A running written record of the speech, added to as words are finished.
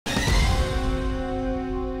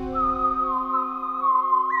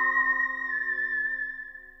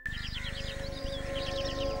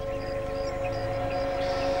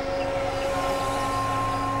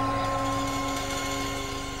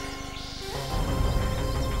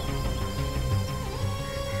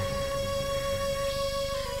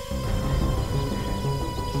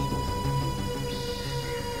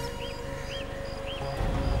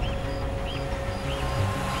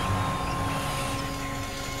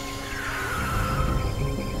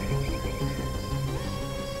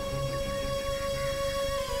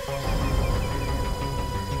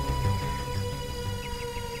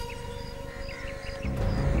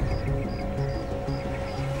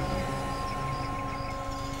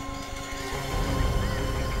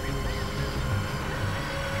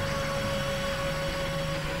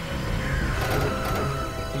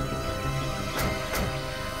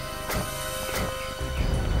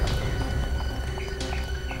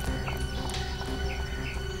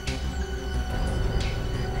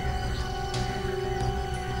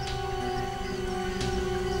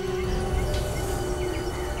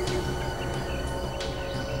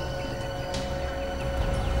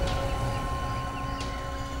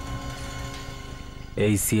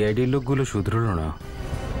এই সিআইডির লোকগুলো শুধরলো না।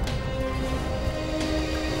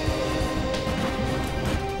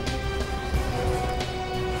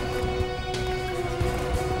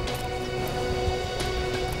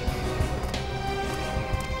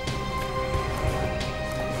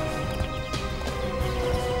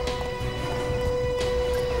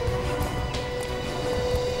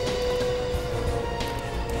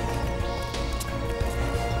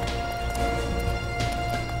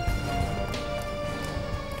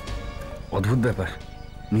 অদ্ভুত ব্যাপার,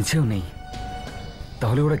 নিচেও নেই।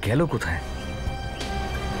 তাহলে ওরা গেল কোথায়?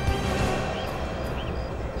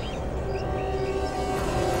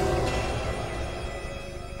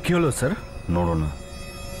 কি হলো স্যার? নড়ো না।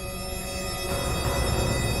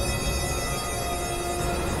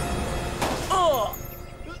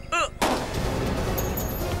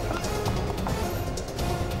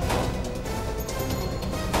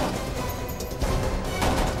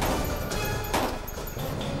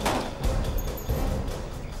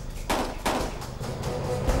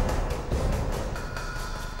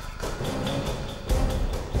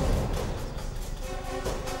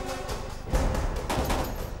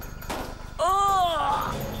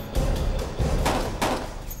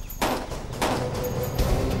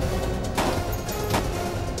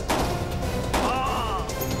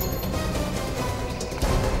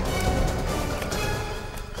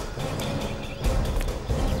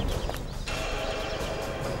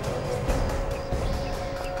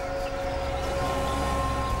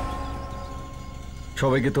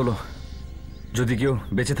 সবাইকে তোলো, যদি কেউ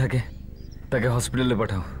বেঁচে থাকে তাকে হসপিটালে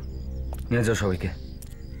পাঠাও। নিয়ে যাও সবাইকে,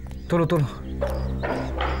 তোলো তোলো।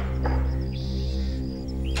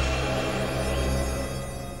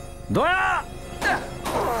 দয়া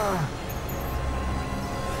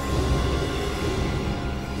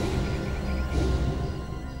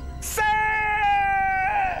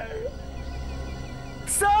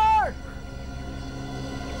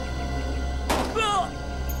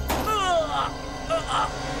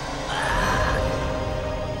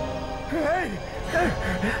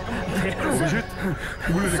অভিজিৎ,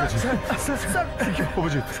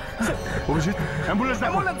 অভিজিৎ, অভিজিৎ, অ্যাম্বুলেন্স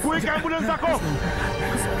ডাকো, কুইক অ্যাম্বুলেন্স ডাকো।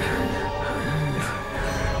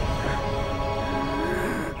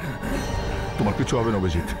 তোমার কিছু হবে না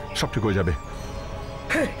অভিজিৎ, সব ঠিক হয়ে যাবে।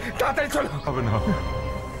 তাড়াতাড়ি চলো। হবে না।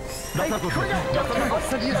 ডাক্তার কোথায়?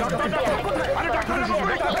 আরে ডাক্তার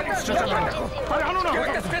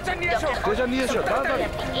নিয়ে এসো, তাড়াতাড়ি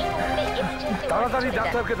তাড়াতাড়ি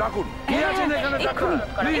ডাক্তারকে ডাকুন। কে আছেন এখানে? ডাক্তার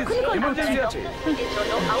প্লিজ, ইমার্জেন্সি আছে।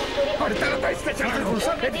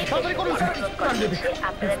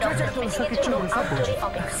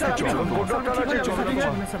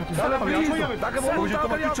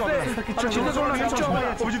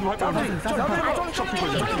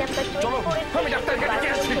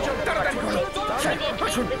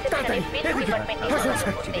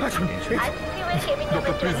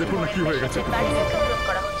 ডক্টর প্লিজ দেখুন না কি হয়ে গেছে।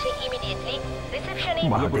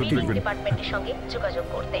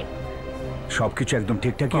 সবকিছু একদম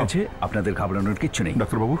ঠিকঠাকই আছে, আপনাদের ঘাবড়ানোর কিচ্ছু নেই।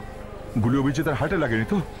 ডাক্তারবাবু, গুলি অভিজিতের হার্টে লাগেনি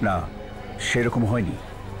তো? না, সেরকম হয়নি।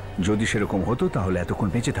 যদি সেরকম হতো তাহলে এতক্ষণ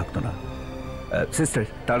বেঁচে থাকতো না। সিস্টার,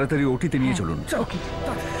 তাড়াতাড়ি ওটিতে নিয়ে চলুন।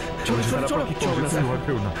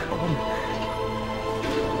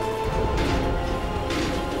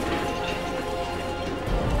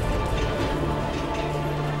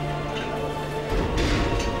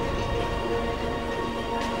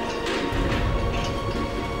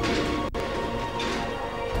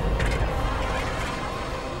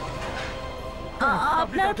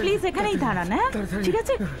 আপনারা প্লিজ এখানেই দাঁড়ান। হ্যাঁ, ঠিক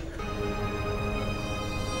আছে।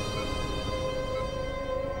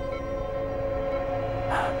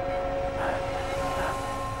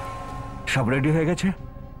 সব রেডি হয়ে গেছে,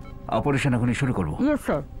 অপারেশন এখনই শুরু করবো। Yes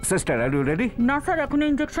sir. Sister, are you ready? না স্যার, এখনো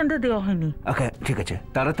ইনজেকশনটা দেওয়া হয়নি। ওকে, ঠিক আছে।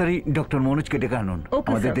 তাড়াতাড়ি ডক্টর মনোজকে ডেকে আনুন।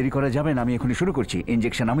 আমাদের দেরি করা যাবে না, আমি এখনই শুরু করছি।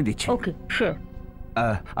 ইনজেকশন আমি দিচ্ছি। ওকে, শিওর।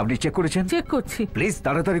 আপনি চেক করেছেন? চেক করছি। প্লিজ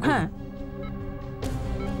তাড়াতাড়ি করুন।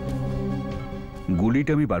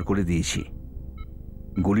 গুলিটা আমি বার করে দিয়েছি।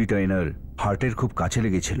 গুলিটা এনার হার্টের খুব কাছে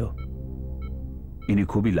লেগেছিল। ইনি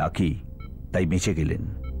খুবই লাকি, তাই বেঁচে গেলেন।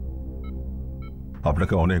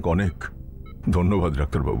 আপনাকে অনেক অনেক ধন্যবাদ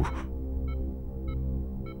ডাক্তারবাবু।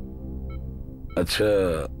 আচ্ছা,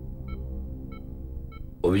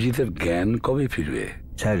 অভিজিতের জ্ঞান কবে ফিরবে?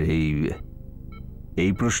 স্যার,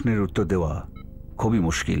 এই প্রশ্নের উত্তর দেওয়া খুবই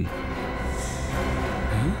মুশকিল।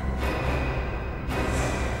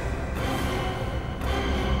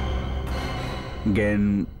 জ্ঞান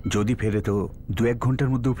যদি ফেরে তো 2-1 ঘন্টার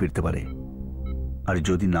মধ্যেও ফিরতে পারে, আর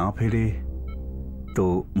যদি না ফেরে তো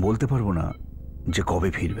বলতে পারবো না যে কবে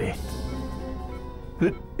ফিরবে।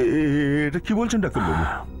 এটা কি বলছেন ডাক্তারবাবু?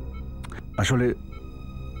 আসলে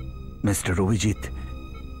মিস্টার অভিজিৎ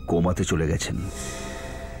কোমাতে চলে গেছেন।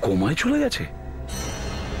 কোমায় চলে গেছে?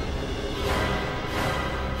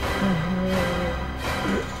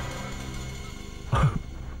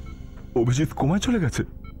 অভিজিৎ কোমায় চলে গেছে?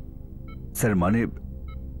 স্যার মানে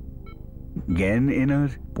জ্ঞান এনার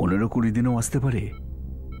 15-20 দিনও আসতে পারে,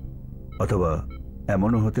 অথবা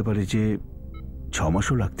এমনও হতে পারে যে 6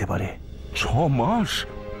 মাসও লাগতে পারে। 6 মাস?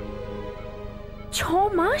 6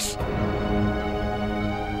 মাস?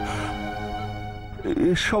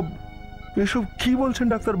 এসব কি বলছেন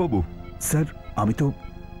ডাক্তারবাবু? স্যার আমি তো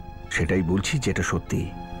সেটাই বলছি যেটা সত্যি।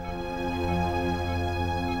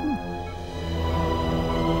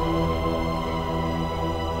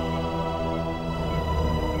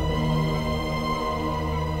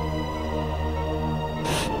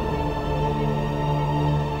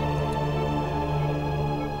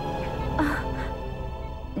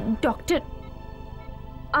 ডক্টর,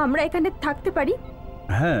 আমরা এখানে থাকতে পারি?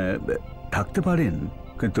 হ্যাঁ থাকতে পারেন,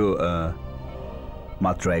 কিন্তু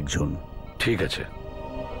মাত্র একজন। ঠিক আছে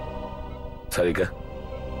সারিকা,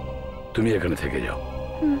 তুমি এখানে থেকে যাও।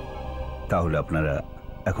 তাহলে আপনারা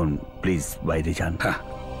এখন প্লিজ বাইরে যান। হ্যাঁ,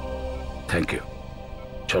 থ্যাংক ইউ।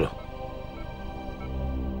 চলো।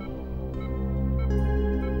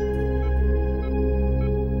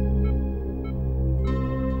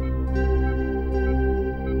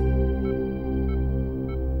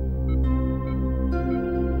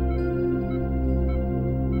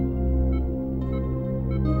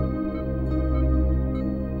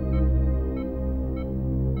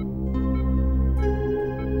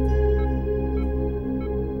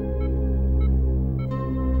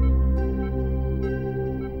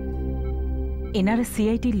 এনারা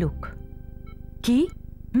সিআইডির লোক। কি?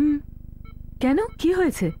 কেন, কি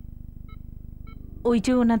হয়েছে? ওই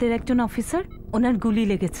যে ওনাদের একজন অফিসার, ওনার গুলি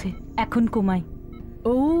লেগেছে, এখন কোমায়।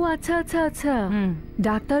 ও আচ্ছা আচ্ছা আচ্ছা,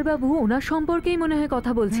 ডাক্তারবাবু ওনার সম্পর্কেই মনে হয়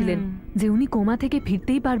কথা বলছিলেন, যে উনি কোমা থেকে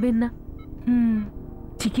ফিরতেই পারবেন না।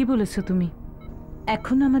 ঠিকই বলেছো তুমি।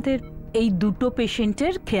 এখন আমাদের এই দুটো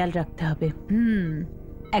পেশেন্টের খেয়াল রাখতে হবে।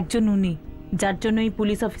 একজন উনি, যার জন্য এই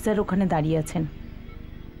পুলিশ অফিসার ওখানে দাঁড়িয়ে আছেন,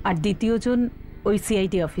 আর দ্বিতীয়জন ওই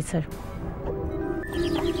সিআইডি অফিসার।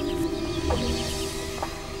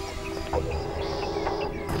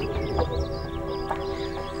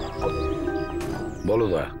 বলো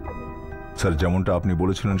দা। স্যার যেমনটা আপনি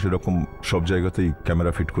বলেছিলেন সেরকম সব জায়গাতেই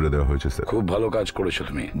ক্যামেরা ফিট করে দেওয়া হয়েছে স্যার। খুব ভালো কাজ করেছো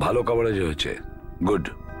তুমি, ভালো কভারেজ হয়েছে, গুড।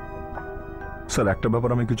 স্যার একটা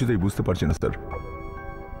ব্যাপার আমি কিছুতেই বুঝতে পারছি না স্যার,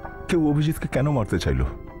 কেউ অভিজিৎকে কেন মারতে চাইলো?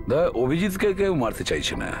 দা, অভিজিৎকে কেউ মারতে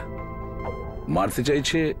চাইছে না, মারতে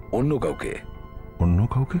চাইছে অন্য কাউকে। অন্য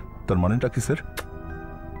কাউকে? তার মানেটা কি স্যার?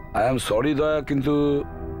 আই এম সরি দয়া, কিন্তু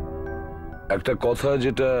একটা কথা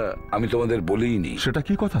যেটা আমি তোমাদের বলিনি। সেটা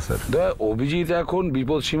কি কথা স্যার? দয়া, অভিজিৎ এখন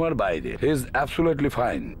বিপদ সীমার বাইরে, হি ইজ অ্যাবসলিউটলি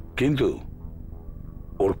ফাইন, কিন্তু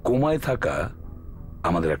ওর কোমায় থাকা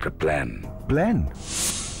আমাদের একটা প্ল্যান। প্ল্যান?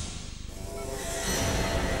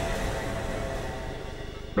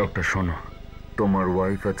 ডক্টর শোনো, তোমার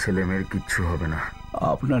ওয়াইফ আর ছেলে মেয়ের কিচ্ছু হবে না।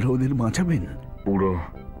 আপনারা ওদের বাঁচাবেন? পুরো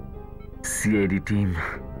সিআইডি টিম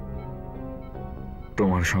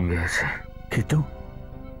তোমার সঙ্গে আছে। কিন্তু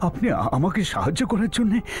আপনি আমাকে সাহায্য করার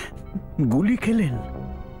জন্য গুলি খেলেন,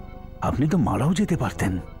 আপনি তো মারাও যেতে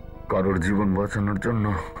পারতেন। কারোর জীবন বাঁচানোর জন্য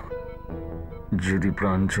যদি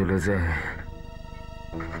প্রাণ চলে যায়,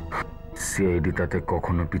 সিআইডি তাতে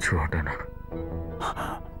কখনো পিছু হটে না।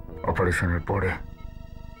 অপারেশনের পরে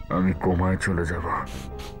আমি কোমায় চলে যাব।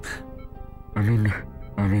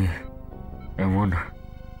 আমি এমন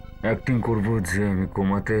অ্যাক্টিং করব যে আমি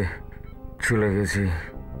কোমাতে চলে গেছি,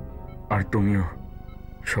 আর তুমিও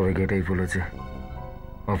সবাইকে এটাই বলেছে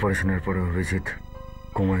অপারেশনের পরে অভিজিৎ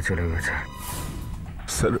কোমায় চলে গেছে।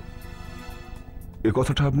 স্যার এ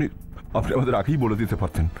কথাটা আপনি আমাদের আগেই বলে দিতে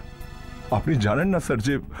পারতেন। আপনি জানেন না স্যার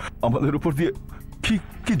যে আমাদের উপর দিয়ে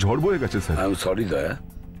কি ঝড় বয়ে গেছে স্যার। আই এম সরি দয়া,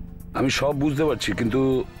 আমি সব বুঝতে পারছি, কিন্তু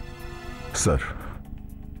স্যার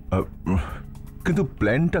কিন্তু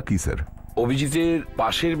প্ল্যানটা কি স্যার? অভিজিতের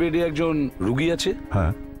পাশের বেডে একজন রুগী আছে।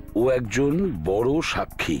 হ্যাঁ, ও একজন বড়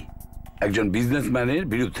সাক্ষী, একজন বিজনেসম্যানের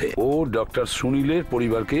বিরুদ্ধে। ও ডক্টর সুনীলের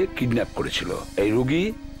পরিবারকে কিডন্যাপ করেছিল। এই রুগী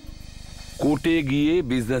কোর্টে গিয়ে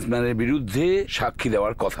বিজনেসম্যানের বিরুদ্ধে সাক্ষী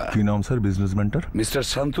দেওয়ার কথা। কি নাম স্যার বিজনেসম্যানটার? মিস্টার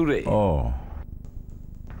শান্তুরে। ও,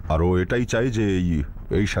 আর ও এটাই চাই যে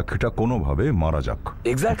এই সাক্ষীটা কোনোভাবে মারা যাক।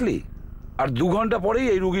 এক্স্যাক্টলি। আর 2 ঘন্টা পরেই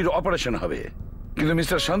এই রুগীর অপারেশন হবে, কিন্তু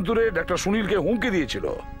মিস্টার শান্তুরে ডক্টর সুনীলকে হুমকি দিয়েছিল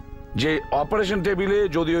যে অপারেশন টেবিলে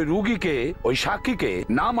যদি ওই রুগীকে, ওই সাক্ষীকে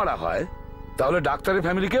না মারা হয়, তাহলে ডাক্তারের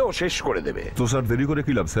ফ্যামিলিকে ও শেষ করে দেবে। তো স্যার দেরি করে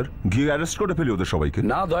কি লাভ স্যার? গিয়ে অ্যারেস্ট করে ফেলি ওদের সবাইকে।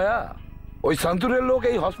 না দয়া, ওই শান্তুরের লোক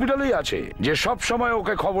এই হসপিটালেই আছে, যে সব সময়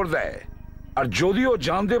ওকে খবর দেয়। আর যদিও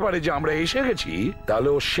জানতে পারে যে আমরা এসে গেছি, তাহলে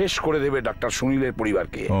ও শেষ করে দেবে ডাক্তার সুনীলের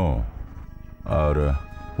পরিবারকে। আর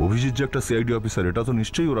অভিজিৎ যে একটা সিআইডি অফিসার, এটা তো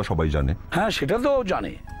নিশ্চয়ই ওরা সবাই জানে। হ্যাঁ, সেটা তো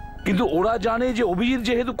জানে, কিন্তু ওরা জানে যে অভিজিৎ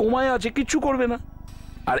যেহেতু কোমায় আছে কিচ্ছু করবে না।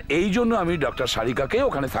 আর এই জন্য আমি ডক্টর সারিকাকে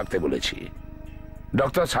ওখানে থাকতে বলেছি।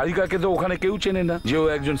 ডক্টর সারিকাকে তো ওখানে কেউ চেনে না, যে ও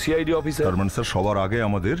একজন সিআইডি অফিসার। তার মানে স্যার, সবার আগে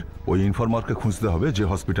আমাদের ওই ইনফরমারকে খুঁজতে হবে যে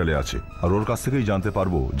হসপিটালে আছে, আর ওর কাছ থেকেই জানতে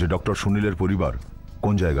পারবো যে ডক্টর সুনীলের পরিবার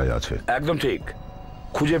কোন জায়গায় আছে। একদম ঠিক,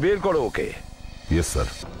 খুঁজে বের করো ওকে। Yes sir.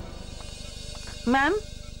 ম্যাম,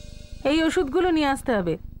 এই ওষুধগুলো নিয়ে আসতে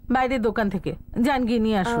হবে বাইরের দোকান থেকে। যান গিয়ে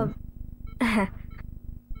নিয়ে আসুন। হ্যাঁ।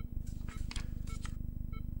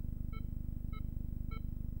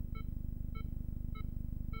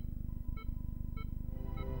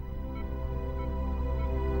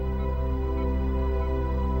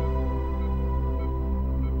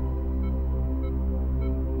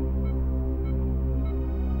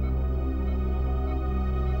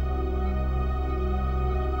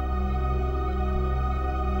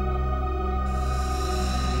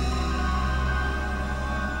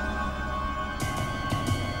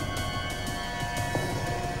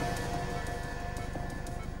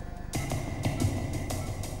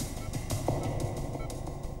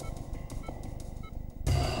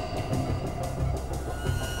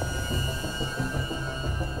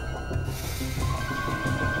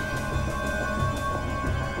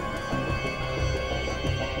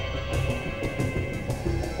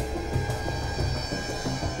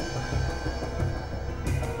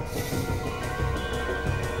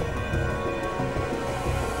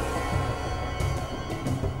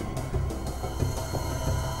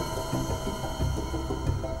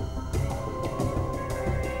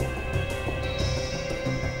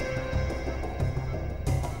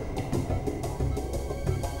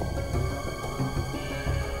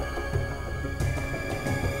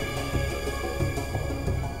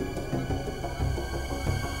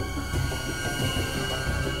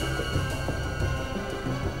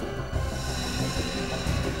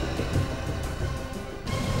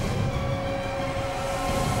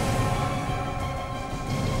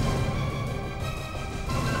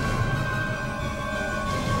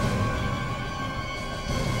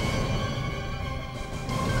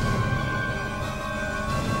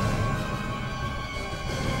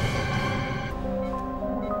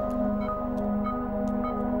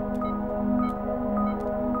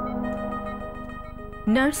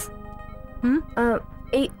 নার্স,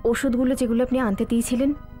 এই ওষুধগুলো যেগুলো আপনি আনতে দিয়েছিলেন।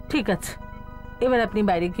 ঠিক আছে, এবার আপনি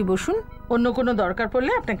বাইরে কি বসুন, অন্য কোনো দরকার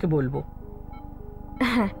পড়লে আপনাকে বলবো।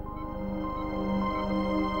 হ্যাঁ।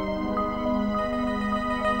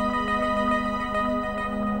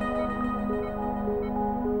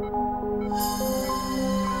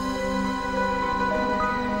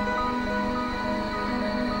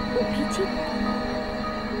 অভিজিৎ,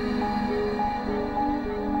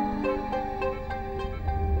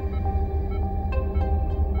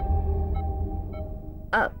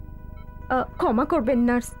 ক্ষমা করবেন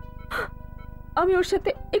নার্স, আমি ওর সাথে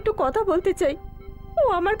একটু কথা বলতে চাই। ও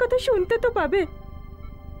আমার কথা শুনতে তো পাবে।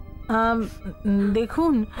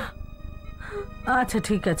 দেখুন, আচ্ছা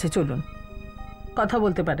ঠিক আছে, চলুন, কথা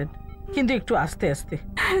বলতে পারেন, কিন্তু একটু আস্তে আস্তে।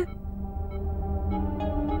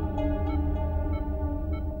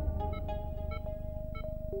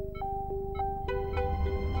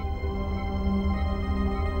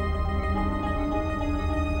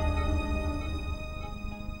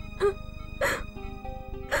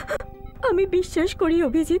 আমি বিশ্বাস করি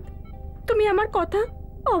অভিজিৎ, তুমি আমার কথা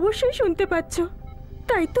অবশ্যই শুনতে পাচ্ছ,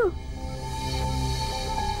 তাই তো?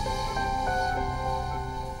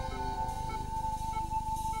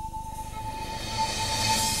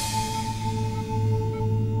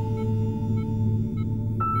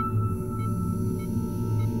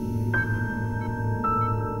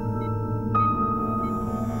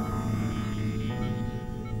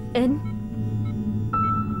 N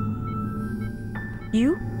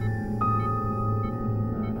U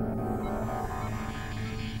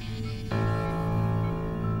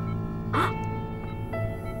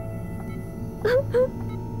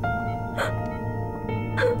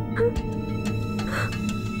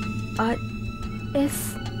R S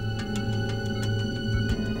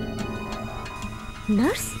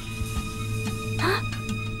nurse.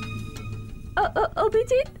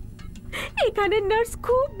 Abhijit, এখানে নার্স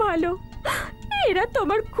খুব ভালো, এরা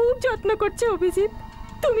তোমার খুব যত্ন করছে অভিজিৎ,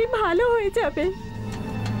 তুমি ভালো হয়ে যাবে।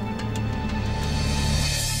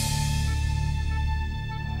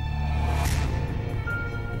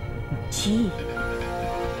 জি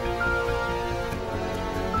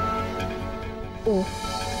ও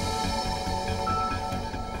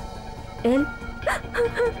এল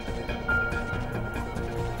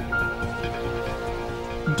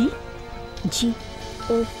ডি জি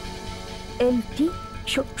ও এল টি।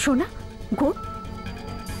 সোনা গো।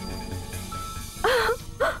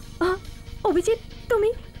 অভিজিৎ, তুমি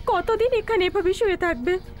কতদিন এখানে এভাবে শুয়ে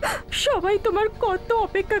থাকবে? সবাই তোমার কত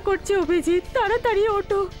অপেক্ষা করছে। অভিজিৎ, তাড়াতাড়ি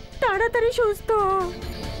ওঠো, তাড়াতাড়ি সুস্থ হও।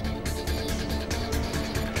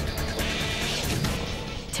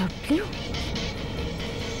 চাপলেও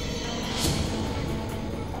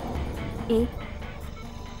এ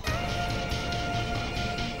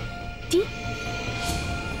টি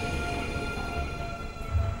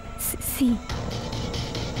সি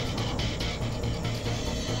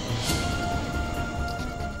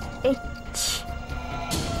এইচ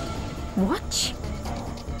ওয়াচ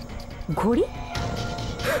ঘড়ি।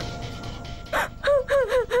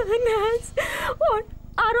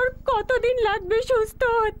 আর ওর কতদিন লাগবে সুস্থ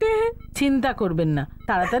হতে? চিন্তা করবেন না,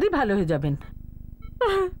 তাড়াতাড়ি ভালো হয়ে যাবেন।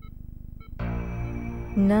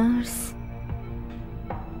 নার্স,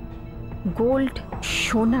 গোল্ড,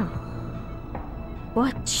 সোনা,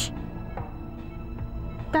 ওয়াচ।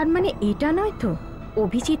 তার মানে এটা নয় তো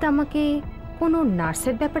অভিজিৎ আমাকে কোনো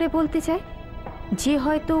নার্সের ব্যাপারে বলতে চায়, যে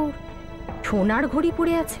হয়তো সোনার ঘড়ি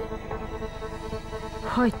পড়ে আছে?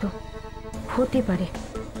 হয়তো, হতে পারে।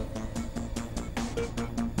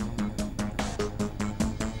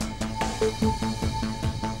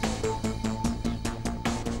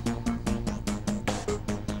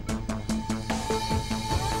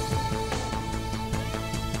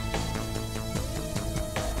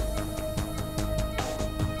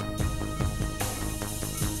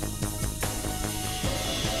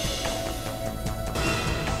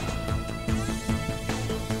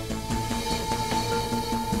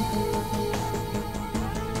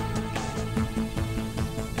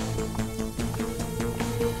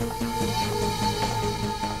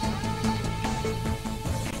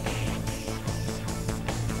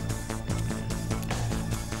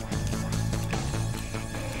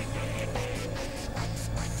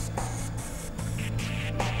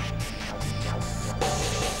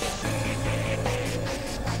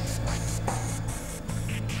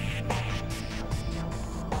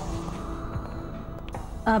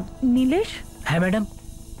 নীলেশ। হ্যাঁ ম্যাডাম।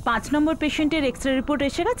 5 নম্বর পেশেন্টের এক্সরে রিপোর্ট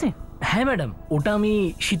এসে গেছে? হ্যাঁ ম্যাডাম, ওটা আমি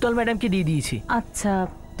শীতল ম্যাডামকে দিয়ে দিয়েছি। আচ্ছা,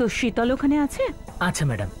 তো শীতল ওখানে আছে? আচ্ছা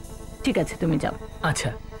ম্যাডাম। ঠিক আছে, তুমি যাও।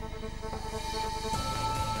 আচ্ছা।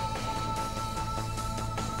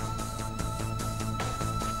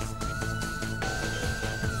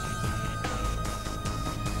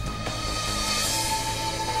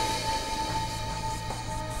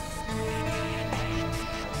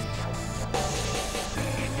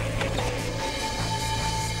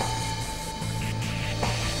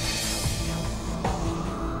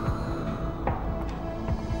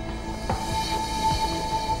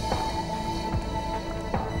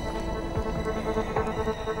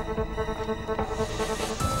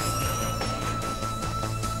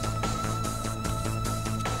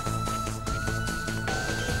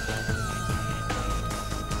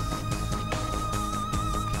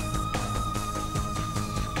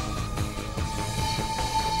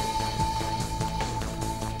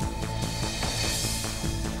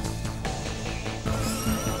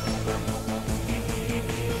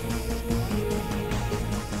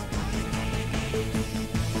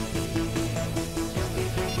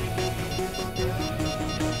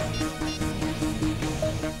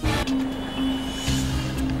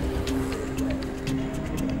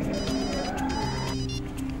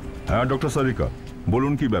 হ্যাঁ ডক্টর সারিকা,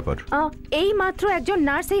 বলুন কি ব্যাপার? এই মাত্র একজন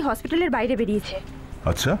নার্স এই হসপিটালের বাইরে বেরিয়েছে।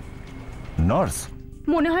 আচ্ছা, নার্স?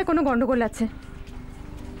 মনে হয় কোনো গন্ডগোল আছে।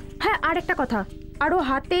 হ্যাঁ, আর একটা কথা, আরও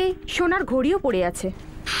হাতে সোনার ঘড়িও পড়ে আছে।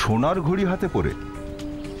 সোনার ঘড়ি হাতে পড়ে?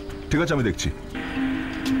 ঠিক আছে, আমি দেখছি।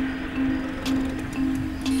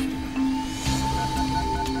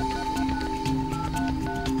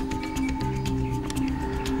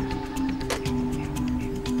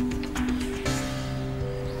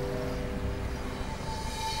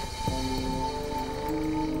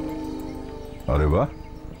 আরে বাহ,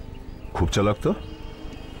 খুব চালাক তো।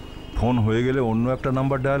 ফোন হয়ে গেলে অন্য একটা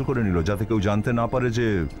নাম্বার ডায়াল করে নিল, যাতে কেউ জানতে না পারে যে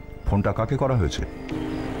ফোনটা কাকে করা হয়েছে।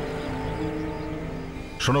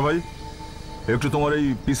 শোনো ভাই, একটু তোমার এই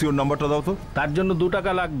পিসিওর নাম্বারটা দাও তো। তার জন্য 2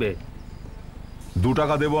 টাকা লাগবে। 2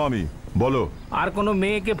 টাকা দেবো আমি, বলো। আর কোনো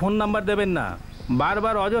মেয়েকে ফোন নাম্বার দেবেন না,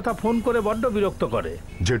 বারবার অযথা ফোন করে বড্ড বিরক্ত করে।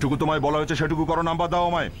 যেটুকু তোমায় বলা হয়েছে সেটুকু করো, নাম্বার দাও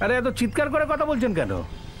আমায়। আরে এত চিৎকার করে কথা বলছেন কেন?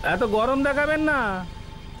 এত গরম দেখাবেন না।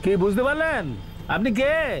 কি বুঝতে পারলেন? আপনি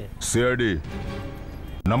কে? CID।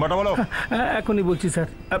 নাম্বারটা বলো। এখনই বলছি স্যার।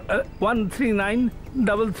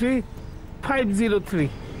 13933 503।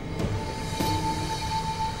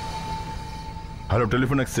 Hello,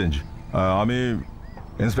 telephone exchange. আমি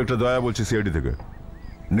ইন্সপেক্টর দয়া বলছি, সিআইডি থেকে।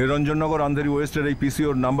 নিরঞ্জননগর আন্ধেরি ওয়েস্টের এই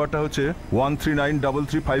পিসিওর নাম্বারটা হচ্ছে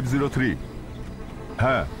 139333503।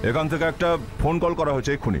 হ্যাঁ, এখান থেকে একটা ফোন কল করা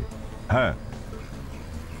হয়েছে এক্ষুনি। হ্যাঁ,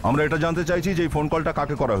 আমরা এটা জানতে চাইছি যে এই ফোন কলটা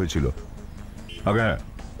কাকে করা হয়েছিল আগে। হ্যাঁ,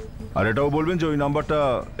 আর এটাও বলবেন যে ওই নাম্বারটা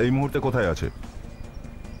এই মুহূর্তে কোথায় আছে।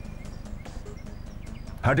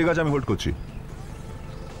 হ্যাঁ ঠিক আছে, আমি হোল্ড করছি।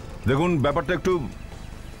 দেখুন, ব্যাপারটা একটু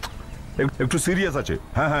একটু সিরিয়াস আছে।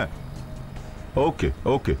 হ্যাঁ হ্যাঁ, ওকে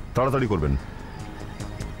ওকে, তাড়াতাড়ি করবেন।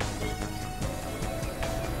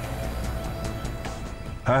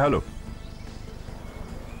 হ্যাঁ হ্যালো,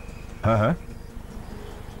 হ্যাঁ হ্যাঁ,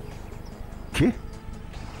 কি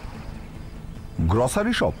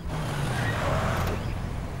গ্রসারি শপ?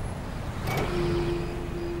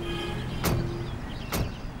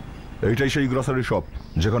 এইটাই সেই গ্রসারি শপ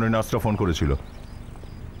যেখানে নার্সরা ফোন করেছিল।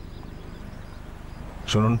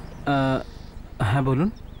 শুনুন। হ্যাঁ বলুন।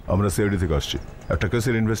 আমরা সিআইডি থেকে আসছি, একটা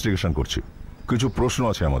কেসের ইনভেস্টিগেশন করছি। কিছু প্রশ্ন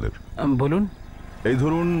আছে আমাদের। বলুন। এই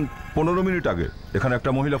ধরুন 15 মিনিট আগে এখানে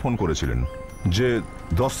একটা মহিলা ফোন করেছিলেন যে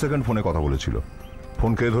 10 সেকেন্ড ফোনে কথা বলেছিল।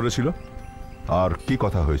 ফোন কে ধরেছিল আর কি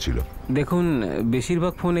কথা হয়েছিল? দেখুন,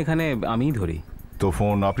 বেশিরভাগ ফোন এখানে আমিই ধরি। তো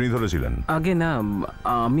ফোন আপনি ধরেছিলেন? আগে না,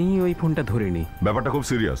 আমি ওই ফোনটা ধরিনি। ব্যাপারটা খুব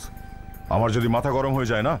সিরিয়াস। আমার যদি মাথা গরম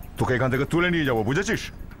হয়ে যায় না, তোকে এখান থেকে তুলে নিয়ে যাবো, বুঝেছিস?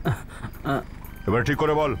 এবার ঠিক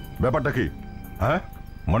করে বল, ব্যাপারটা কি? হ্যাঁ,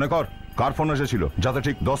 মনে কর কার ফোন এসেছিল যাতে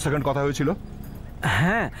ঠিক 10 সেকেন্ড কথা হয়েছিল?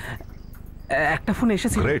 হ্যাঁ, একটা ফোন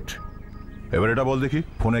এসেছিল। গ্রেট। এবার এটা বল দেখি,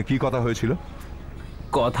 ফোনে কি কথা হয়েছিল?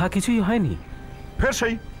 কথা কিছুই হয়নি। ফের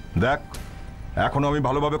সেই দেখ, এখনো আমি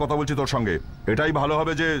ভালোভাবে কথা বলছি তোর সঙ্গে, এটাই ভালো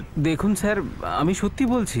হবে যে। দেখুন স্যার, আমি সত্যি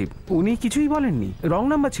বলছি, উনি কিছুই বলেননি। রং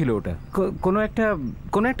নাম্বার ছিল ওটা।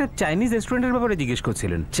 কোনো একটা চাইনিজ রেস্টুরেন্টের ব্যাপারে জিজ্ঞেস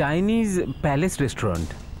করছিলেন। Chinese palace restaurant.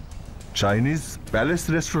 Chinese palace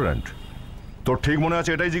restaurant? তোর ঠিক মনে আছে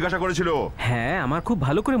এটাই জিজ্ঞাসা করেছিল? হ্যাঁ, আমার খুব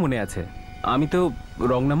ভালো করে মনে আছে। আমি তো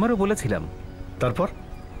রং নাম্বারও বলেছিলাম।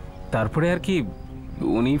 তারপরে আর কি,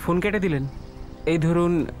 উনি ফোন কেটে দিলেন। এই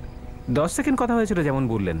ধরুন 10 সেকেন্ড কথা হয়েছিল যেমন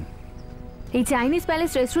বললেন। এই চাইনিজ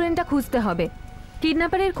প্যালেস রেস্টুরেন্টটা খুঁজতে হবে।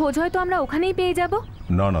 কিডন্যাপারের খোঁজ হয়তো আমরা ওখানেই পেয়ে যাব।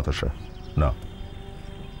 না নাতাশা, না,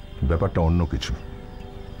 ব্যাপারটা অন্য কিছু।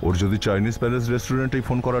 ওর যদি চাইনিজ প্যালেস রেস্টুরেন্টেই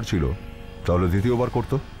ফোন করার ছিল তাহলে দ্বিতীয়বার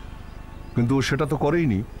করতো, কিন্তু সেটা তো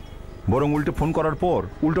করেইনি। বরং উল্টে ফোন করার পর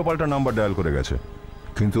উল্টো পাল্টা নাম্বার ডায়াল করে গেছে,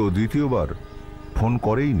 কিন্তু দ্বিতীয়বার ফোন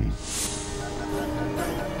করেইনি।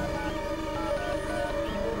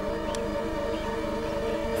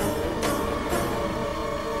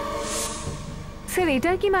 স্যার,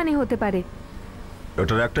 এটার কি মানে হতে পারে?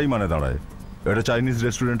 এটার একটাই মানে দাঁড়ায়, এটা চাইনিজ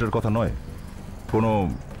রেস্টুরেন্টের কথা নয়। কোনো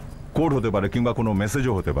কোড হতে পারে কিংবা কোনো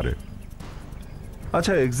মেসেজও হতে পারে।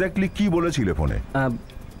 আচ্ছা, এক্স্যাক্টলি কি বলেছিলে ফোনে?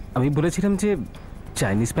 আমি বলেছিলাম যে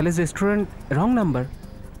Chinese palace restaurant wrong number.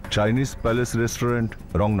 Chinese palace restaurant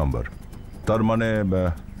wrong number, তার মানে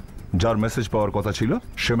যার মেসেজ পাওয়ার কথা ছিল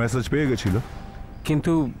সে মেসেজ পেয়ে গেছিল।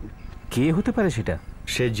 কিন্তু কে হতে পারে সেটা?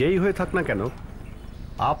 সে যেই হয়ে থাক না কেন,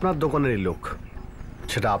 আপনার দোকানেরই লোক,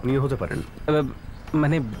 সেটা আপনিও হতে পারেন।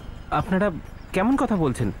 মানে আপনারা কেমন কথা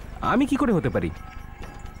বলছেন? আমি কি করে হতে পারি?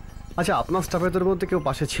 আচ্ছা, আপনার স্টাফেদের মধ্যে কেউ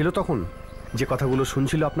পাশে ছিল তখন, যে কথাগুলো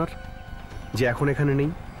শুনছিল আপনার, যে এখন এখানে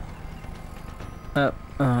নেই?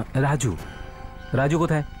 রাজু। রাজু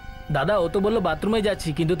কোথায়? দাদা, ও তো বললো বাথরুমে যাচ্ছি,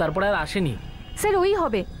 কিন্তু তারপরে আর আসেনি। স্যার, ওই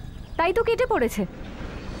হবে, তাই তো কেটে পড়েছে।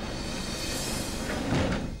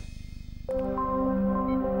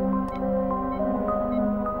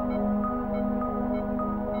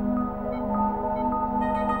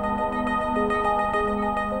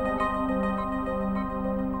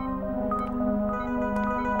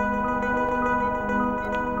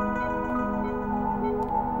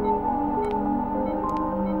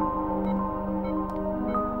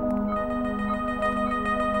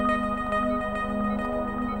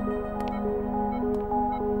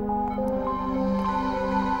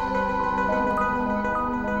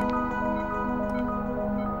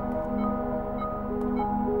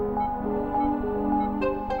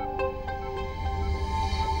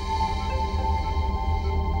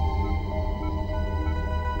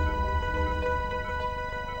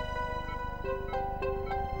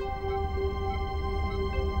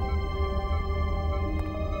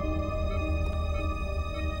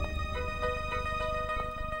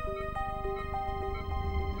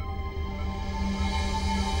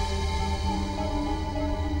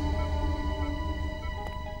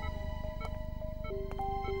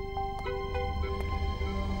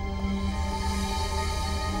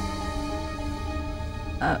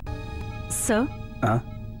 স্যার,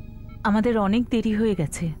 আমাদের অনেক দেরি হয়ে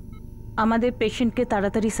গেছে। আমাদের পেশেন্টকে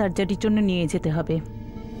তাড়াতাড়ি সার্জারির জন্য নিয়ে যেতে হবে।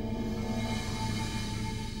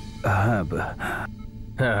 হ্যাঁ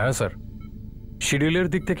হ্যাঁ হ্যাঁ স্যার, শিডিউলের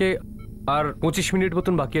দিক থেকে আর 25 মিনিট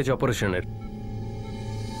মতন বাকি আছে অপারেশনের।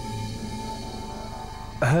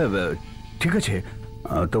 হ্যাঁ ঠিক আছে,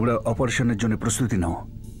 তোমরা অপারেশনের জন্য প্রস্তুতি নাও।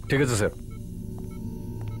 ঠিক আছে স্যার।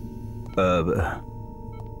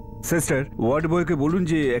 সিস্টার, ওয়ার্ড বয়কে বলুন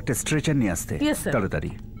যে একটা স্ট্রেচার নিয়ে আসতে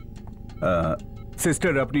তাড়াতাড়ি।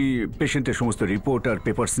 সিস্টার, আপনি পেশেন্টের সমস্ত রিপোর্ট আর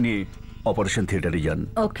পেপারস নিয়ে অপারেশন থিয়েটারে যান।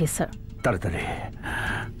 Okay sir. তাড়াতাড়ি।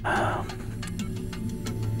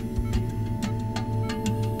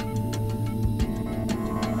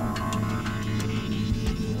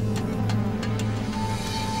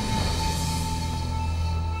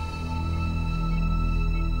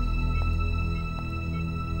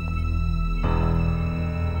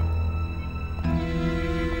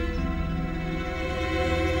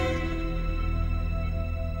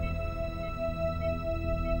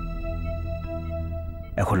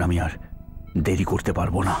 এখন আমি আর দেরি করতে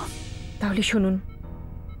পারবো না। তাহলে শুনুন,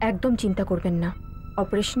 একদম চিন্তা করবেন না,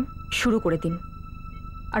 অপারেশন শুরু করে দিন।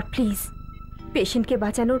 আর প্লিজ পেশেন্টকে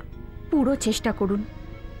বাঁচানোর পুরো চেষ্টা করুন,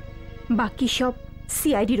 বাকি সব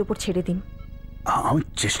সিআইডির ওপর ছেড়ে দিন। আমি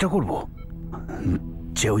চেষ্টা করব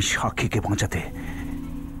যে ওই সাক্ষীকে বাঁচাতে,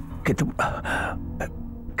 কিন্তু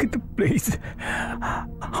কিন্তু প্লিজ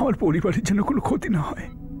আমার পরিবারের যেন কোনো ক্ষতি না হয়।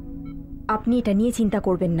 আপনি এটা নিয়ে চিন্তা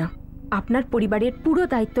করবেন না, আপনার পরিবারের পুরো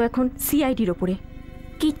দায়িত্ব এখন সিআইডির ওপরে,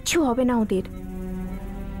 কিচ্ছু হবে না ওদের।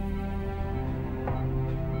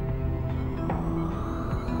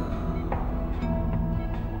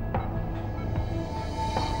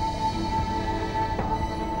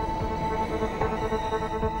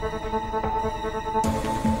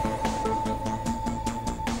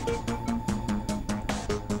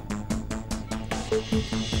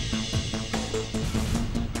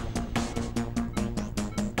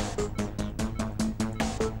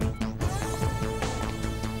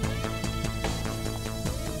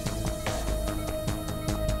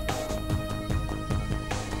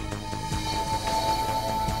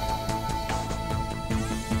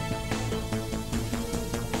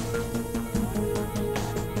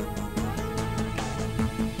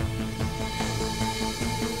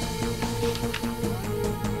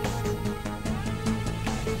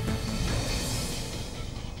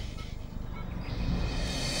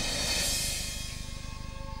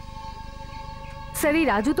 স্যার, এই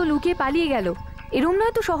রাজু তো লুকিয়ে পালিয়ে গেল, এরম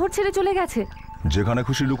নয় তো শহর ছেড়ে চলে গেছে। যেখানে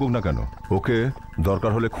খুশি লুকুক না কেন, ওকে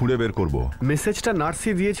দরকার হলে খুঁড়ে বের করব। মেসেজটা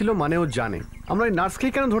নার্সই দিয়েছিল, মানে ও জানে। আমরা ওই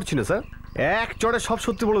নার্সকেই কেন ধরছি না স্যার? এক চড়ে সব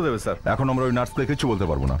সত্যি বলে দেবে স্যার। এখন আমরা ওই নার্সকে কিছু বলতে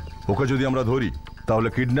পারবো না। ওকে যদি আমরা ধরি তাহলে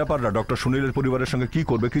কিডন্যাপাররা ডক্টর সুনীলের পরিবারের সঙ্গে কি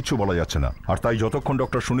করবে কিচ্ছু বলা যাচ্ছে না। আর তাই যতক্ষণ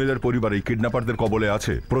ডক্টর সুনীলের পরিবার এই কিডন্যাপারদের কবলে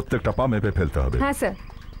আছে, প্রত্যেকটা পা মেপে ফেলতে হবে। হ্যাঁ স্যার,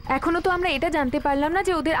 এখনো তো আমরা এটা জানতে পারলাম না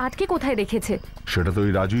যে ওদের আজকে কোথায় রেখেছে। সেটা তো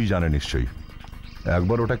ওই রাজুই জানে নিশ্চয়ই।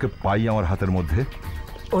 একবার ওটাকে পাই আমার হাতের মধ্যে।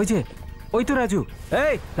 ওই যে, ওই তো রাজু।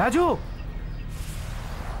 এই রাজু,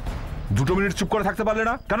 2 মিনিট চুপ করে থাকতে পারলে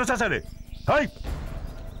না কেন চাচারে? এই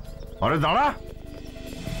আরে দাঁড়া।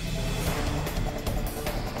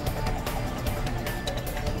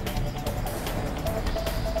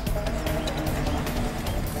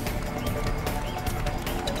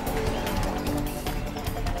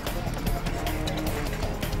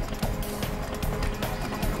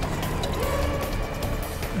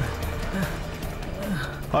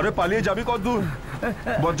 আরে পালিয়ে যাবি কতদূর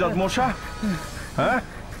বজ্জাত মশা? হ্যাঁ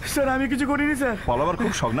স্যার, আমি কিছু করিনি স্যার। পালাবার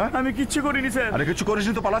খুব শখ না? আমি কিচ্ছু করিনি স্যার। আরে কিছু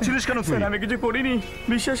করিসনি তো পালাচ্ছিলিস কেন তুই? স্যার, আমি কিছু করিনি,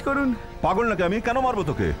 বিশ্বাস করুন। পাগল নাকি আমি? কেন মারবো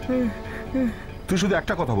তোকে? তুই শুধু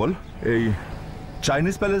একটা কথা বল, এই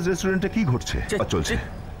চাইনিজ প্যালেস রেস্টুরেন্টে কি ঘটছে চলছে?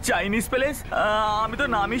 Chinese palace? আমি তো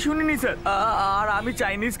নামই শুনিনি স্যার। আর আমি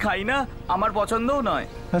চাইনিজ খাই না, আমার পছন্দও নয়।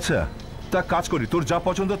 আচ্ছা, তা কাজ করি, তোর যা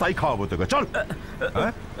পছন্দ তাই খাওয়াবো তোকে। চল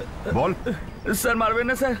বল। স্যার মারবেন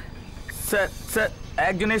না স্যার। স্যার স্যার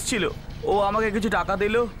একজন এসেছিল, ও আমাকে কিছু টাকা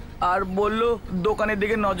দিল আর বলল দোকানের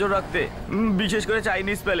দিকে নজর রাখতে, বিশেষ করে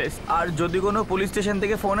চাইনিজ প্যালেস। আর যদি কোনো পুলিশ স্টেশন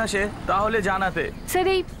থেকে ফোন আসে তাহলে জানাতে। স্যার,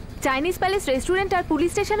 এই চাইনিজ প্যালেস রেস্টুরেন্ট আর পুলিশ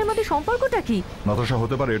স্টেশনের মধ্যে সম্পর্কটা কি? নতাশা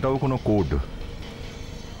হতে পারে এটাও কোনো কোড।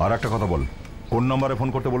 আর একটা কথা বল, কোন নম্বরে ফোন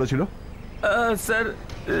করতে বলেছিল? স্যার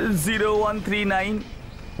 0139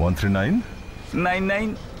 139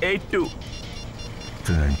 9982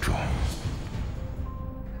 392।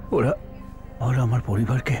 ওরা ওরা আমার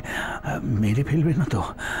পরিবারকে মেরে ফেলবে না তো?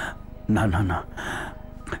 না না না,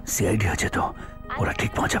 সিআইডি আছে তো, ওরা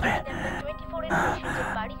ঠিক বাঁচাবে।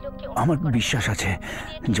 আমার বিশ্বাস আছে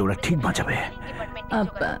যে ওরা ঠিক বাঁচাবে।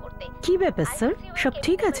 কি ব্যাপার স্যার, সব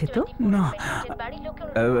ঠিক আছে তো? না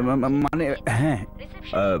মানে হ্যাঁ,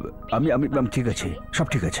 আমি আমি ঠিক আছে, সব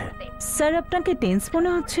ঠিক আছে। স্যার আপনাকে টেন্স মনে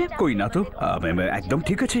হচ্ছে। কই না তো, একদম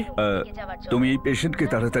ঠিক আছে। তুমি এই পেশেন্টকে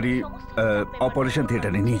তাড়াতাড়ি অপারেশন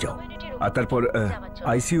থিয়েটারে নিয়ে যাও, আর তারপর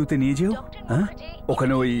আইসিইউতে নিয়ে যেও। হ্যাঁ,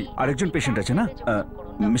 ওখানে ওই আরেকজন পেশেন্ট আছে না,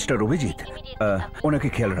 মিস্টার অভিজিৎ, ওনাকে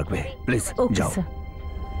খেয়াল রাখবে প্লিজ। যাও।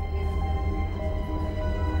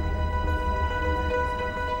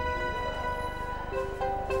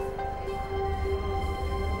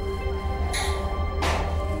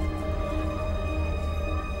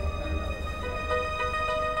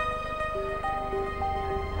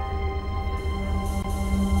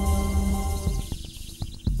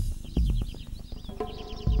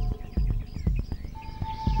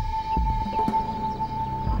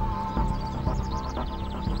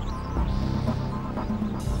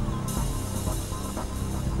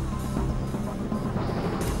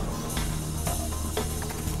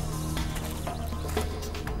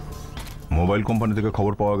 মোবাইল কোম্পানি থেকে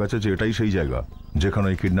খবর পাওয়া গেছে যে এটাই সেই জায়গা যেখানে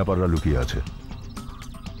এই কিডন্যাপাররা লুকিয়ে আছে।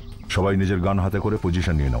 সবাই নিজের গান হাতে করে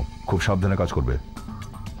পজিশন নিয়ে নাও, খুব সাবধানে কাজ করবে,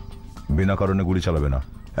 বিনা কারণে গুলি চালাবে না।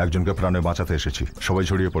 একজনকে প্রাণে বাঁচাতে এসেছি, সবাই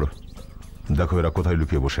ছড়িয়ে পড়ো, দেখো এরা কোথায়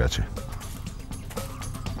লুকিয়ে বসে আছে।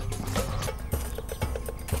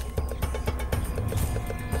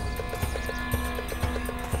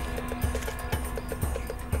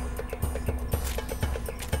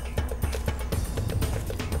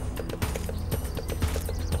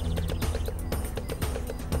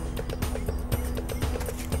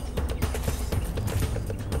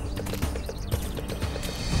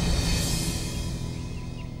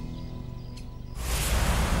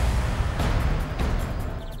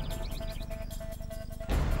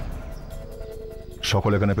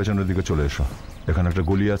 সকল এখানে পেছনের দিকে চলে এসো। এখানে একটা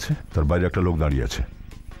গলি আছে, তার বাইরে একটা লোক দাঁড়িয়ে আছে।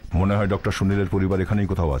 মনে হয় ডক্টর সুনীলের পরিবার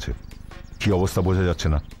এখানেই কোথাও আছে। কি অবস্থা বোঝা যাচ্ছে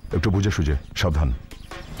না, একটু বুঝে সুঝে সাবধান।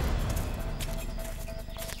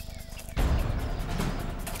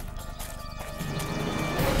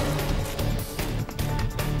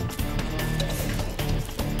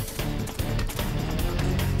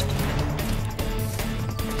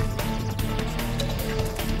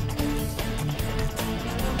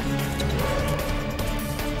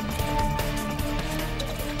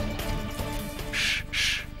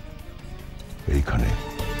 এইখানে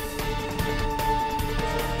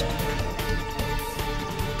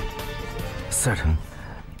স্যার,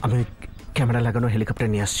 আমি ক্যামেরা লাগানো হেলিকপ্টার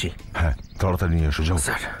নিয়ে আসছি। হ্যাঁ, তাড়াতাড়ি নিয়ে এসো। যাও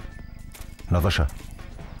স্যার। নাতাশা,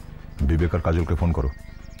 বিবেক আর কাজলকে ফোন করো,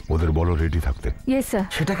 ওদের বলো রেডি থাকতে। Yes sir.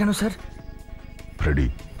 সেটা কেন স্যার? রেডি,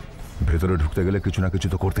 ভেতরে ঢুকতে গেলে কিছু না কিছু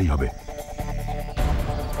তো করতেই হবে।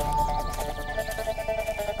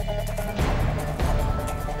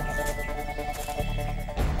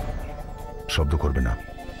 শব্দ করবে না।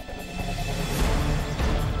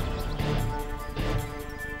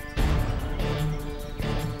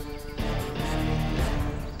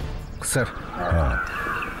 স্যার, হ্যাঁ,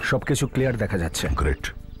 সবকিছু ক্লিয়ার দেখা যাচ্ছে। গ্রেট।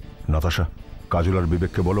 নাতাশা, কাজল আর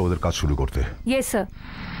বিবেককে বলো ওদের কাজ শুরু করতে। Yes sir.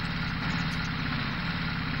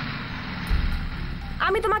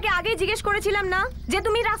 আমি তোমাকে আগেই জিজ্ঞেস করেছিলাম না যে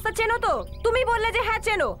তুমি রাস্তা চেনো তো? তুমি বললে যে হ্যাঁ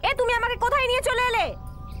চেনো। তুমি আমাকে কোথায় নিয়ে চলে এলে?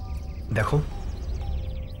 দেখো,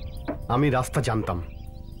 আমি রাস্তা জানতাম।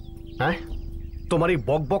 হ্যাঁ, তোমার এই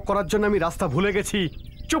বক বক করার জন্য আমি রাস্তা ভুলে গেছি।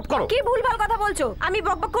 চুপ করো। কি ভুলভাল কথা বলছো? আমি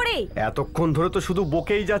বকবক করি? এতক্ষণ ধরে তো শুধু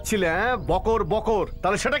বকেই যাচ্ছিলে। হ্যাঁ, বকর বকর,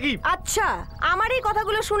 তাহলে সেটা কি? আচ্ছা, আমার এই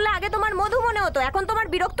কথাগুলো শুনলে আগে তোমার মধু মনে হতো, এখন তোমার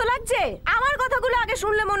বিরক্ত লাগছে? আমার কথাগুলো আগে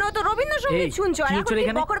শুনলে মনে হতো রবীন্দ্রসঙ্গীত শুনছো, আর এখন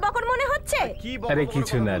কি বকর বকর মনে হচ্ছে? আরে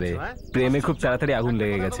কিছু না রে, প্রেমে খুব তাড়াতাড়ি আগুন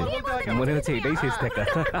লেগে গেছে, মনে হচ্ছে এটাই শেষ দেখা।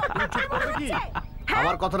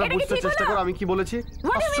 আমার কথাটা বুঝতে চেষ্টা করো, আমি কি বলেছি।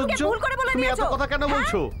 আশ্চর্য, তুমি এত কথা কেন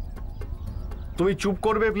বলছো? তুমি চুপ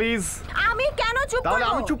করবে প্লিজ? আমি কেন চুপ করব? তাহলে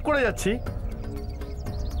আমি চুপ করে যাচ্ছি।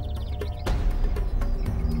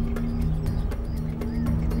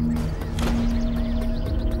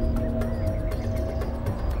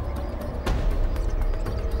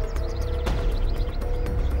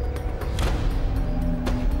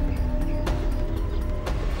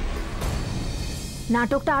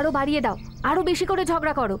 নাটকটা আরো বাড়িয়ে দাও, আরো বেশি করে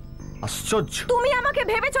ঝগড়া করো। আশ্চর্য, তুমি আমাকে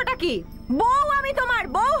ভেবেছোটা কি বউ? আমি তোমার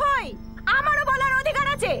বউ হই, আমারও বলার অধিকার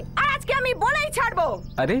আছে, আর আজকে আমি বলেই ছাড়বো।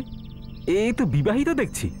 আরে এই তো বিবাহিত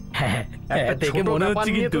দেখছি। হ্যাঁ, দেখে মনে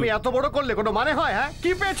হচ্ছে কিন্তু তুমি এত বড় করলে কোনো মানে হয়? হ্যাঁ,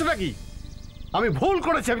 কি পেয়েছো নাকি? আমি ভুল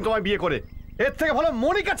করেছি, আমি তোমায় বিয়ে করে। এর থেকে ভালো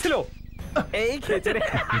মনিকা ছিল। এই খেচে রে।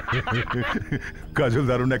 কাজল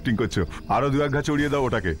দারুণ অ্যাক্টিং করছো, আরো দু এক ঘা চড়িয়ে দাও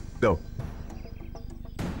ওটাকে। দাও।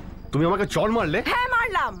 তুমি আমাকে চড় মারলে? হ্যাঁ মারলাম।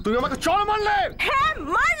 মারলাম। তুমি আমাকে চড় মারলে? হ্যাঁ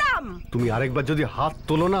মারলাম। তুমি আরেকবার যদি হাত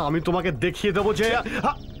তোলো না, আমি তোমাকে দেখিয়ে দেবো যে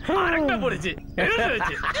আরেকটা পড়েছে।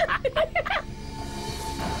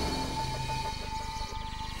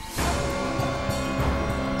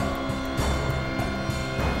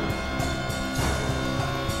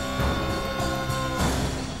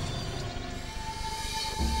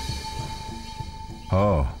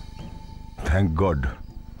 থ্যাংক গড,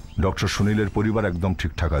 ডক্টর সুনীলের পরিবার একদম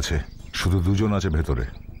ঠিকঠাক আছে, শুধু দুজন আছে ভেতরে।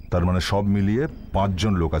 তার মানে সব মিলিয়ে 5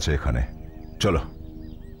 জন লোক আছে এখানে। চলো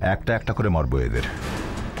একটা একটা করে মারবো এদের।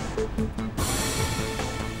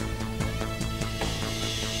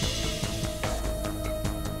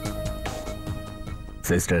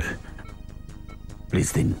 সিস্টার প্লিজ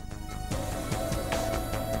দিন।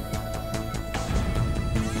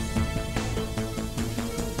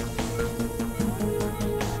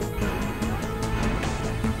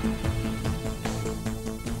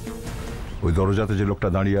 ওই দরজাতে যে লোকটা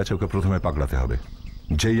দাঁড়িয়ে আছে ওকে প্রথমে পাকড়াতে হবে।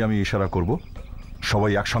 যেই আমি ইশারা করব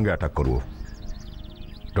সবাই একসঙ্গে অ্যাটাক করব।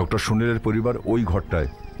 ডক্টর সুনীলের পরিবার ওই ঘরটায়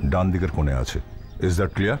ডান দিকের কোণে আছে। Is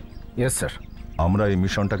that clear? Yes sir. আমরা এই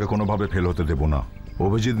মিশনটাকে কোনোভাবে ফেল হতে দেব না।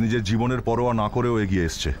 অভিজিৎ নিজের জীবনের পরোয়া না করেও এগিয়ে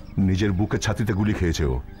এসছে, নিজের বুকে ছাতিতে গুলি খেয়েছে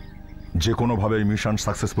ও। যে কোনোভাবে এই মিশন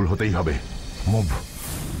সাকসেসফুল হতেই হবে। মুভ।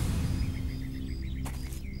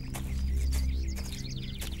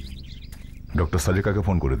 ডক্টর সালিকাকে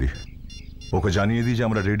ফোন করে দিই, ওকে জানিয়ে দিই যে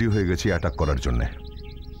আমরা রেডি হয়ে গেছি অ্যাটাক করার জন্যে।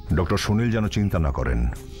 ডক্টর সুনীল যেন চিন্তা না করেন।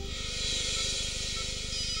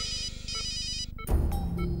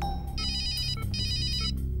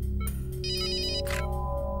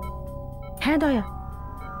 হ্যাঁ দয়া।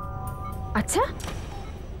 আচ্ছা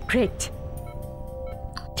গ্রেট,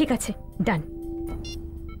 ঠিক আছে, ডান।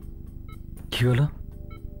 কি হলো?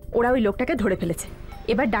 ওরা ওই লোকটাকে ধরে ফেলেছে।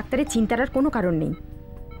 এবার ডাক্তারের চিন্তার আর কোনো কারণ নেই।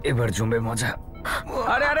 এবার জমবে মজা।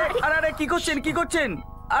 আরে আরে আরে আরে কি করছেন, কি করছেন?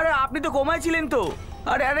 আরে আপনি তো কোমায় ছিলেন তো।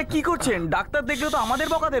 আরে আরে কি করছেন? ডাক্তার দেখলে তো আমাদের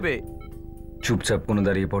বকা দেবে। চুপচাপ কোনো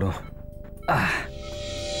দাঁড়িয়ে পড়ো।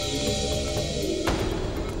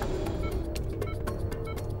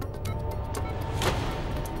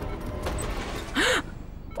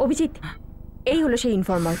 অভিজিৎ, এই হলো সেই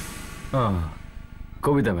ইনফর্মার।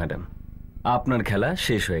 কবিতা ম্যাডাম, আপনার খেলা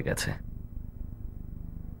শেষ হয়ে গেছে।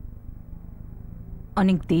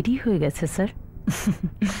 অনেক দেরি হয়ে গেছে স্যার।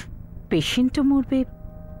 পেশেন্টও মরবে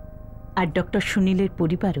আর ডক্টর সুনীলের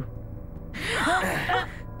পরিবারও।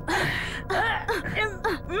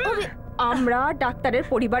 আমরা ডাক্তারের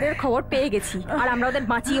পরিবারের খবর পেয়ে গেছি আর আমরা ওদের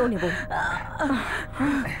বাঁচিয়েও নেব।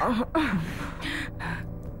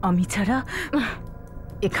 আমি ছাড়া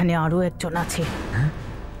এখানে আরো একজন আছে।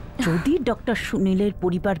 যদি ডক্টর সুনীলের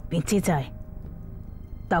পরিবার বেঁচে যায়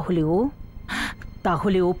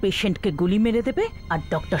তাহলে ও পেশেন্টকে গুলি মেরে দেবে আর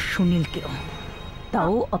ডক্টর সুনীলকেও,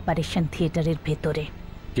 তাও অপারেশন থিয়েটারের ভেতরে।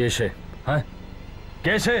 কে সে? হ্যাঁ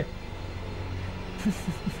কে সে?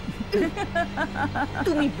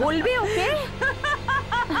 তুমি বলবে ওকে?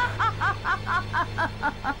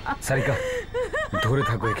 সারিকা ধরে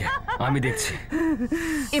থাকো একে, আমি দেখছি।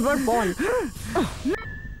 এবার বল।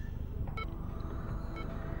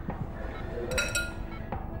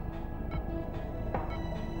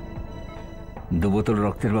 দু বোতল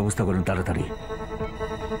রক্তের ব্যবস্থা করুন তাড়াতাড়ি।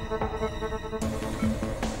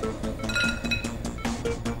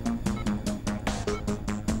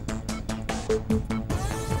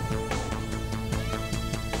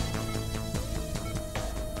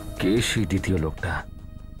 কে সেই দ্বিতীয় লোকটা?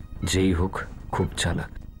 যেই হোক খুব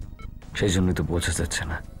চালাক, সেই জন্যই তো বোঝা যাচ্ছে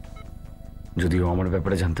না। যদিও আমার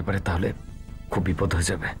ব্যাপারে জানতে পারে তাহলে খুব বিপদ হয়ে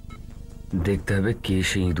যাবে। দেখতে হবে কে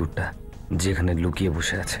সেই ইঁদুরটা যেখানে লুকিয়ে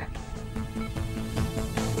বসে আছে।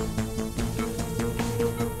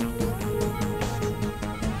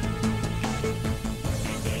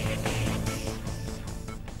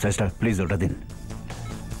 সিস্টার প্লিজ ওটা দিন।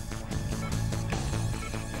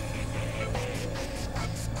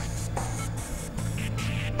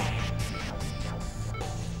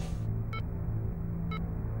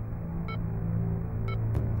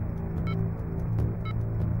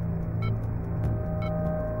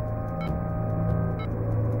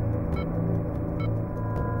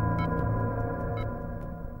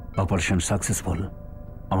 Operation successful.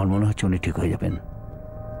 আমার মনে হচ্ছে উনি ঠিক হয়ে যাবেন।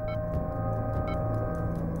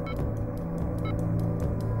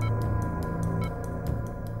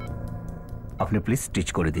 আপনি প্লিজ স্টিচ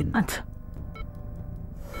করে দিন। আচ্ছা।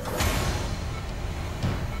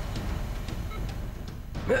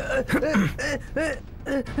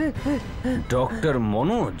 ডক্টর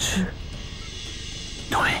মনোজ?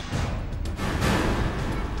 নয়।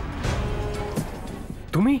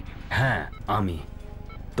 তুমি? হ্যাঁ আমি।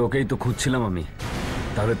 তোকেই তো খুঁজছিলাম আমি।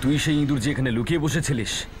 তাহলে তুই সেই ইঁদুর যে এখানে লুকিয়ে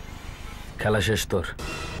বসেছিলিস, খেলা শেষ তোর।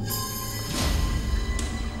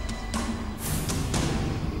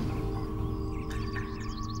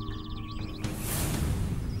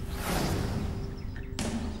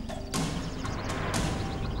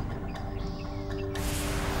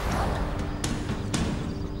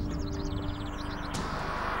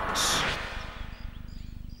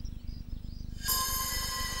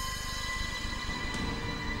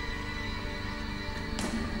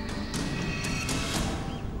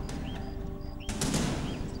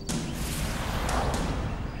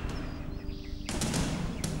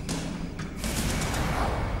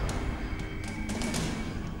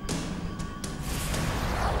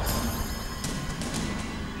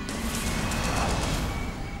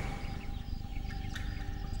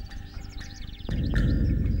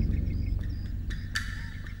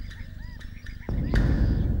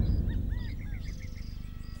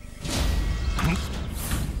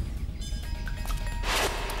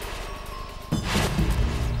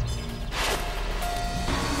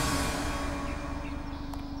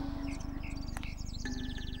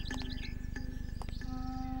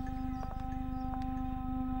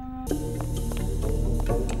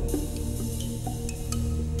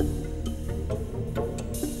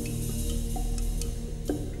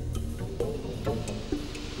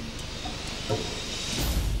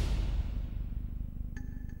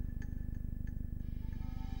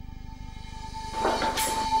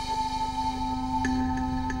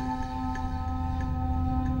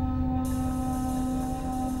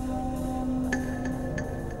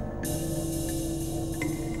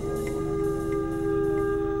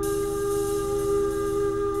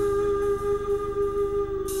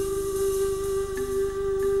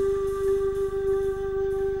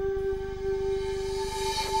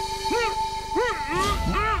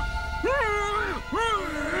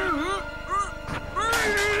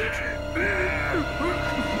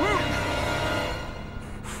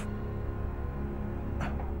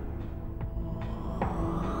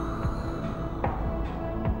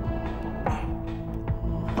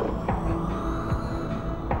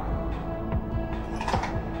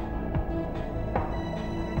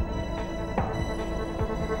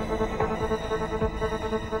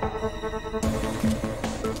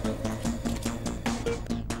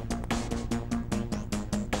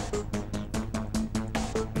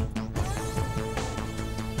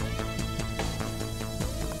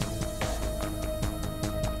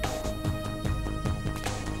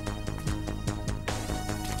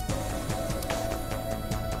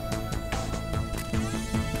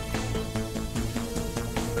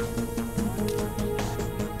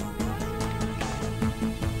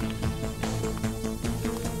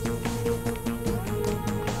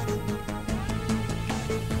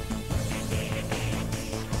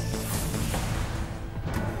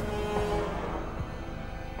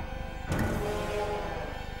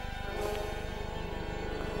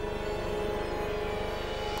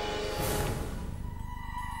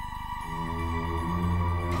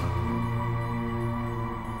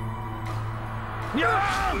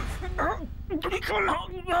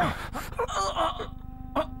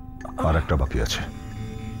 আর একটা বাকি আছে।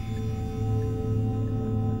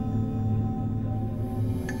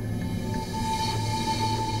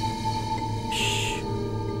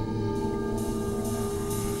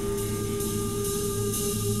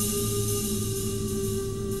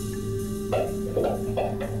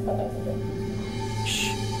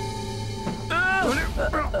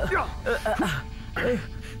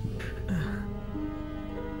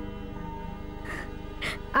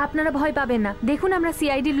 আপনারা ভয় পাবেন না, দেখুন আমরা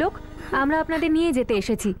সিআইডির লোক, আমরা আপনাদের নিয়ে যেতে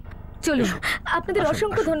এসেছি। চলুন। আপনাদের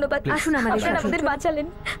অসংখ্য ধন্যবাদ। আসুন আমাদের সাথে। আমাদের বাঁচালেন।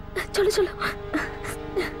 চলো চলো।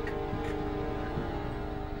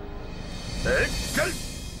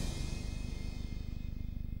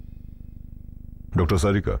 ডক্টর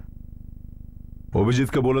সারিকা,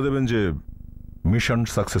 অভিজিৎকে বলে দেবেন যে মিশন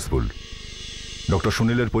সাকসেসফুল। ডক্টর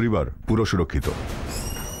সুনীলের পরিবার পুরো সুরক্ষিত।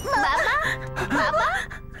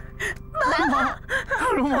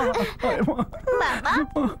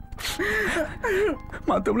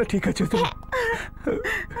 মা তোমরা ঠিক আছে তো?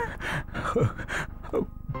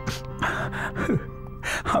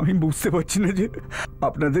 আমি বুঝতে পারছি না যে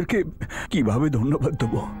আপনাদেরকে কিভাবে ধন্যবাদ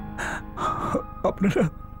দেব। আপনারা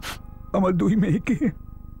আমার দুই মেয়েকে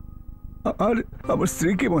আর আমার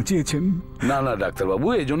স্ত্রীকে বাঁচিয়েছেন। না না ডাক্তারবাবু,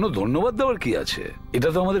 এই জন্য ধন্যবাদ দেওয়ার কি আছে, এটা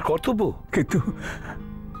তো আমাদের কর্তব্য। কিন্তু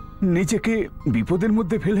নিজেকে বিপদের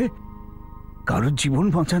মধ্যে ফেলে কারোর জীবন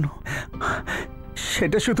বাঁচানো,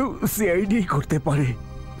 সেটা শুধু সিআইডি করতে পারে।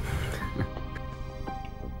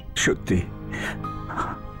 সত্যি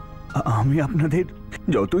আমি আপনাদের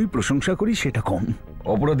যতই প্রশংসা করি সেটা কম।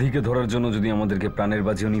 অপরাধীকে ধরার জন্য যদি আমাদেরকে প্রাণের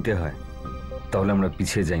বাজিও নিতে হয় তাহলে আমরা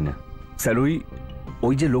পিছিয়ে যাই না। স্যার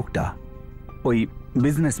ওই যে লোকটা, ওই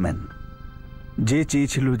বিজনেসম্যান যে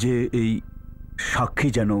চেয়েছিল যে এই সাক্ষী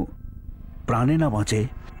যেন প্রাণে না বাঁচে,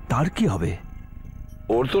 তার কি হবে?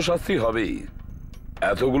 ওর তো শাস্তি হবেই।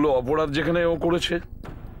 এতগুলো অপরাধ যেখানে ও করেছে,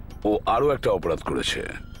 ও আরো একটা অপরাধ করেছে।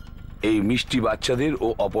 এই মিষ্টি বাচ্চাদের ও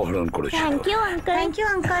অপহরণ করেছে। Thank you uncle. Thank you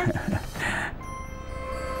uncle.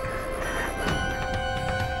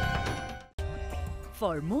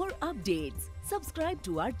 For more updates, subscribe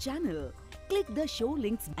to our channel, click the show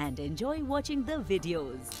links and enjoy watching the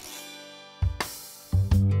videos.